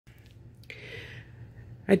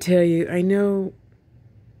I tell you, I know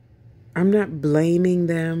I'm not blaming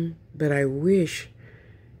them, but I wish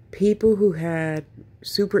people who had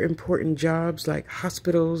super important jobs like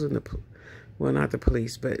hospitals and well, not the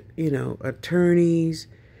police, but, attorneys,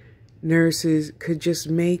 nurses could just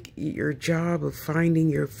make your job of finding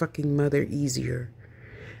your fucking mother easier.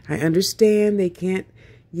 I understand they can't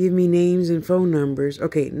give me names and phone numbers.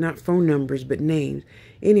 Okay, not phone numbers, but names.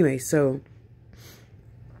 Anyway, so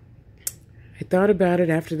I thought about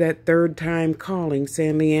it after that third time calling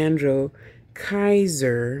San Leandro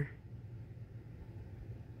Kaiser.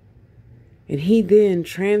 And he then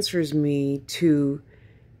transfers me to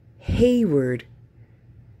Hayward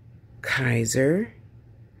Kaiser.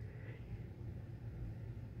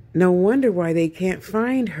 No wonder why they can't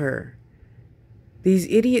find her. These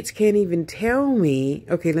idiots can't even tell me.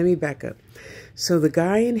 Okay, let me back up. So the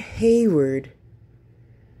guy in Hayward,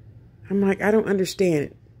 I'm like, I don't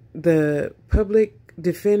understand. The public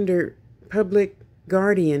defender, public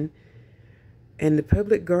guardian, and the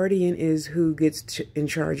public guardian is who gets in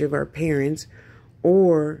charge of our parents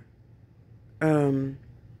or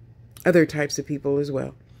other types of people as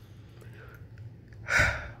well.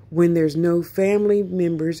 When there's no family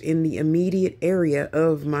members in the immediate area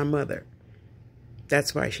of my mother.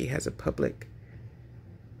 That's why she has a public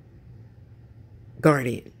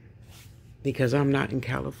guardian. Because I'm not in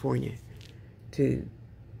California to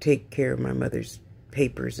take care of my mother's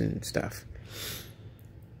papers and stuff.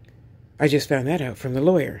 I just found that out from the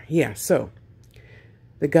lawyer. Yeah, so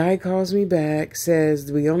the guy calls me back,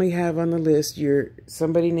 says we only have on the list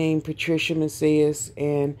somebody named Patricia Macias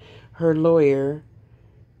and her lawyer,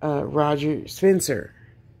 Roger Spencer.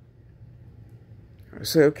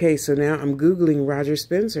 So, okay, so now I'm Googling Roger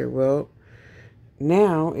Spencer. Well,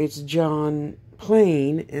 now it's John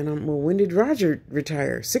Plain, and well, when did Roger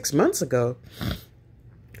retire? 6 months ago.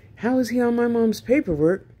 How is he on my mom's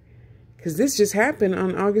paperwork? Because this just happened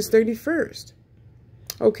on August 31st.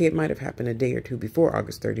 Okay, it might have happened a day or two before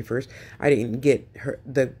August 31st. I didn't get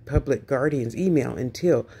the public guardian's email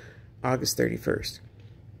until August 31st.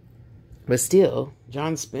 But still,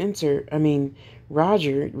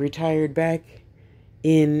 Roger retired back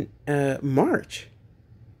in March.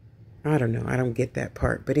 I don't know. I don't get that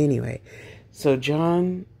part. But anyway, so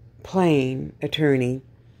John Plain, attorney,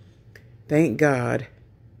 thank God.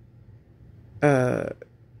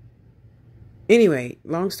 Anyway,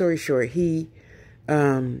 long story short, he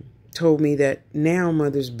told me that now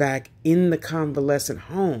mother's back in the convalescent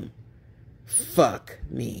home. Fuck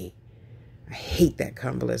me. I hate that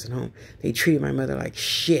convalescent home. They treated my mother like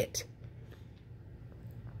shit.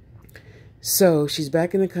 So she's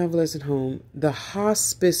back in the convalescent home. The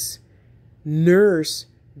hospice nurse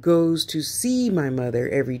goes to see my mother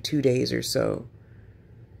every 2 days or so.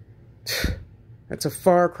 That's a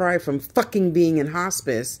far cry from fucking being in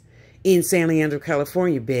hospice in San Leandro,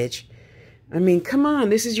 California, bitch. I mean, come on,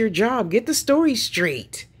 this is your job. Get the story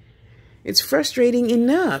straight. It's frustrating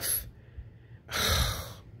enough.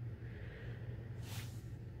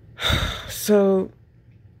 So,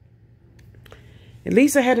 at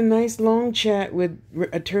least I had a nice long chat with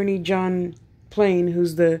attorney John Plain,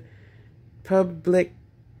 who's the public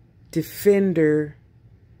defender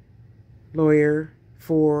lawyer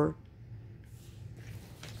for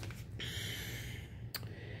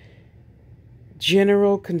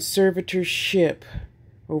general conservatorship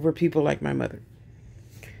over people like my mother.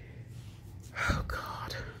 Oh,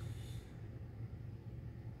 God.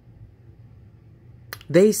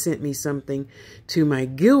 They sent me something to my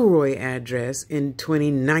Gilroy address in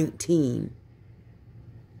 2019.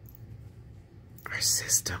 Our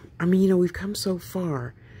system. I mean, we've come so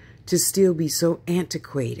far to still be so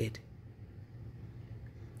antiquated.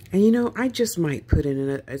 And, I just might put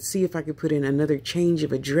in see if I could put in another change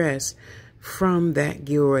of address from that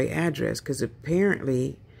Gilroy address, because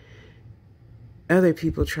apparently other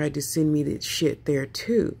people tried to send me that shit there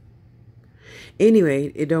too.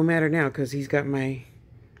 Anyway, it don't matter now because he's got my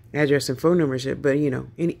address and phone numbers, but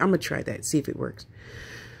I'm gonna try that, see if it works.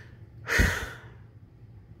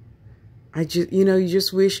 I just, you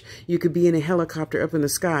just wish you could be in a helicopter up in the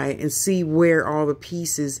sky and see where all the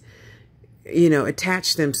pieces,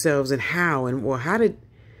 attach themselves and how, and well, how did,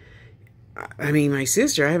 I mean, my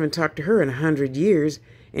sister, I haven't talked to her in 100 years,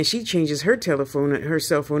 and she changes her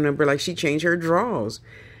cell phone number like she changed her drawers.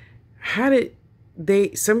 How did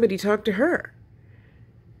somebody talk to her?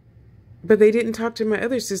 But they didn't talk to my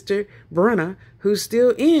other sister, Brenna, who's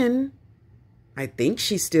still I think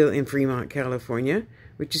she's still in Fremont, California,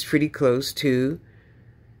 which is pretty close to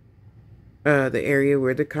the area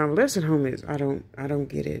where the convalescent home is. I don't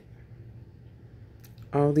get it.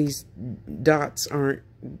 All these dots aren't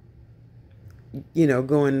you know,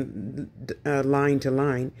 going line to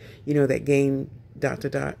line, you know, that game dot to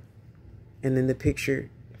dot, and then the picture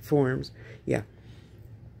forms. Yeah.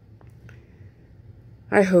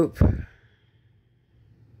 I hope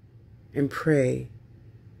and pray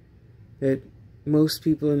that most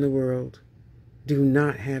people in the world do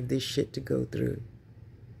not have this shit to go through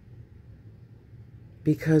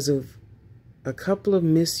because of a couple of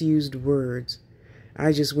misused words.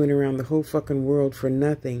 I just went around the whole fucking world for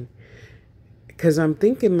nothing. Because I'm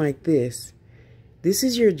thinking like this. This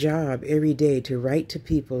is your job every day, to write to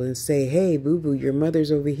people and say, hey, boo-boo, your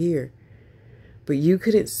mother's over here. But you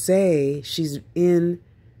couldn't say she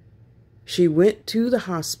went to the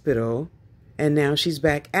hospital and now she's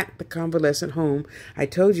back at the convalescent home I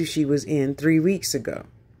told you she was in 3 weeks ago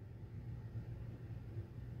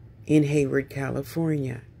in Hayward,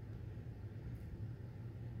 California.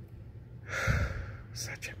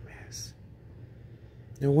 Such a mess.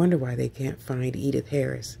 No wonder why they can't find Edith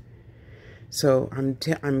Harris. So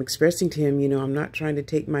I'm expressing to him, you know, I'm not trying to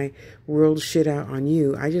take my world shit out on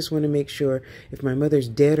you. I just want to make sure if my mother's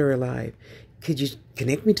dead or alive, could you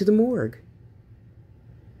connect me to the morgue?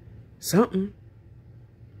 Something,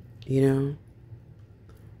 you know.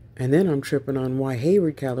 And then I'm tripping on why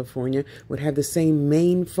Hayward, California would have the same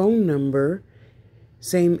main phone number,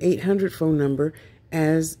 same 800 phone number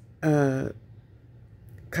as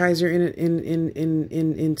Kaiser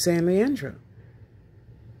in San Leandro.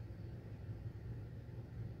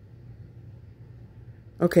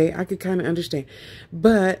 Okay, I could kind of understand.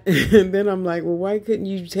 But then I'm like, well, why couldn't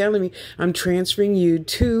you tell me I'm transferring you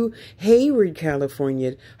to Hayward,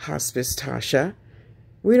 California hospice, Tasha?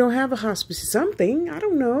 We don't have a hospice. Something. I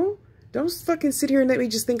don't know. Don't fucking sit here and let me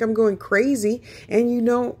just think I'm going crazy. And you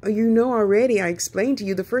know already, I explained to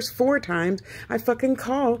you the first 4 times I fucking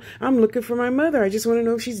call, I'm looking for my mother. I just want to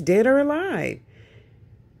know if she's dead or alive.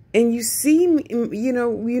 And you see,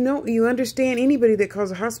 you understand anybody that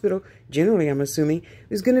calls a hospital, generally I'm assuming,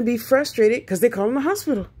 is going to be frustrated because they call in the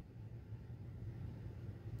hospital.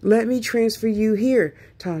 Let me transfer you here,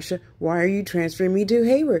 Tasha. Why are you transferring me to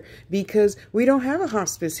Hayward? Because we don't have a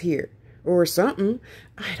hospice here. Or something.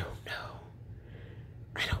 I don't know.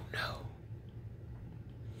 I don't know.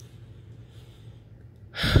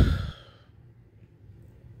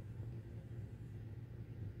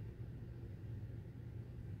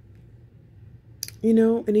 You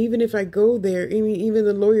know, and even if I go there, I mean, even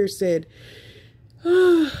the lawyer said,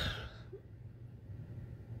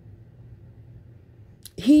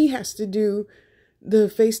 he has to do the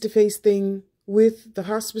face-to-face thing with the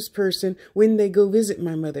hospice person when they go visit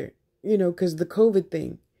my mother, you know, because the COVID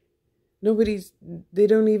thing. They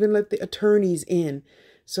don't even let the attorneys in.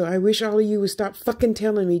 So I wish all of you would stop fucking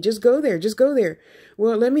telling me, just go there, just go there.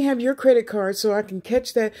 Well, let me have your credit card so I can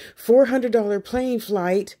catch that $400 plane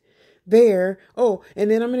flight there. Oh, and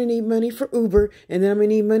then I'm going to need money for Uber, and then I'm going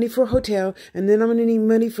to need money for hotel, and then I'm going to need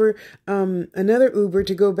money for another Uber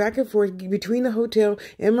to go back and forth between the hotel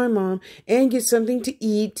and my mom and get something to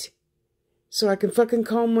eat so I can fucking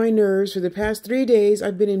calm my nerves. For the past 3 days,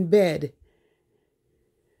 I've been in bed.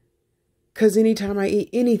 Because anytime I eat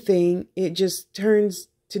anything, it just turns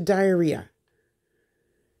to diarrhea.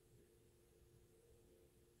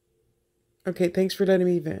 Okay, thanks for letting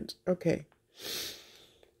me vent. Okay.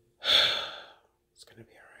 It's going to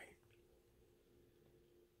be all right.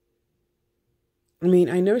 I mean,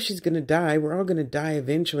 I know she's going to die. We're all going to die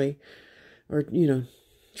eventually. Or, you know,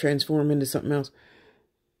 transform into something else.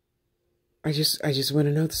 I just want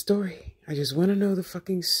to know the story. I just want to know the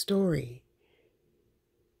fucking story.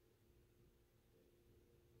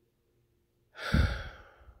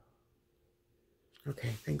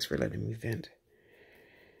 Okay, thanks for letting me vent.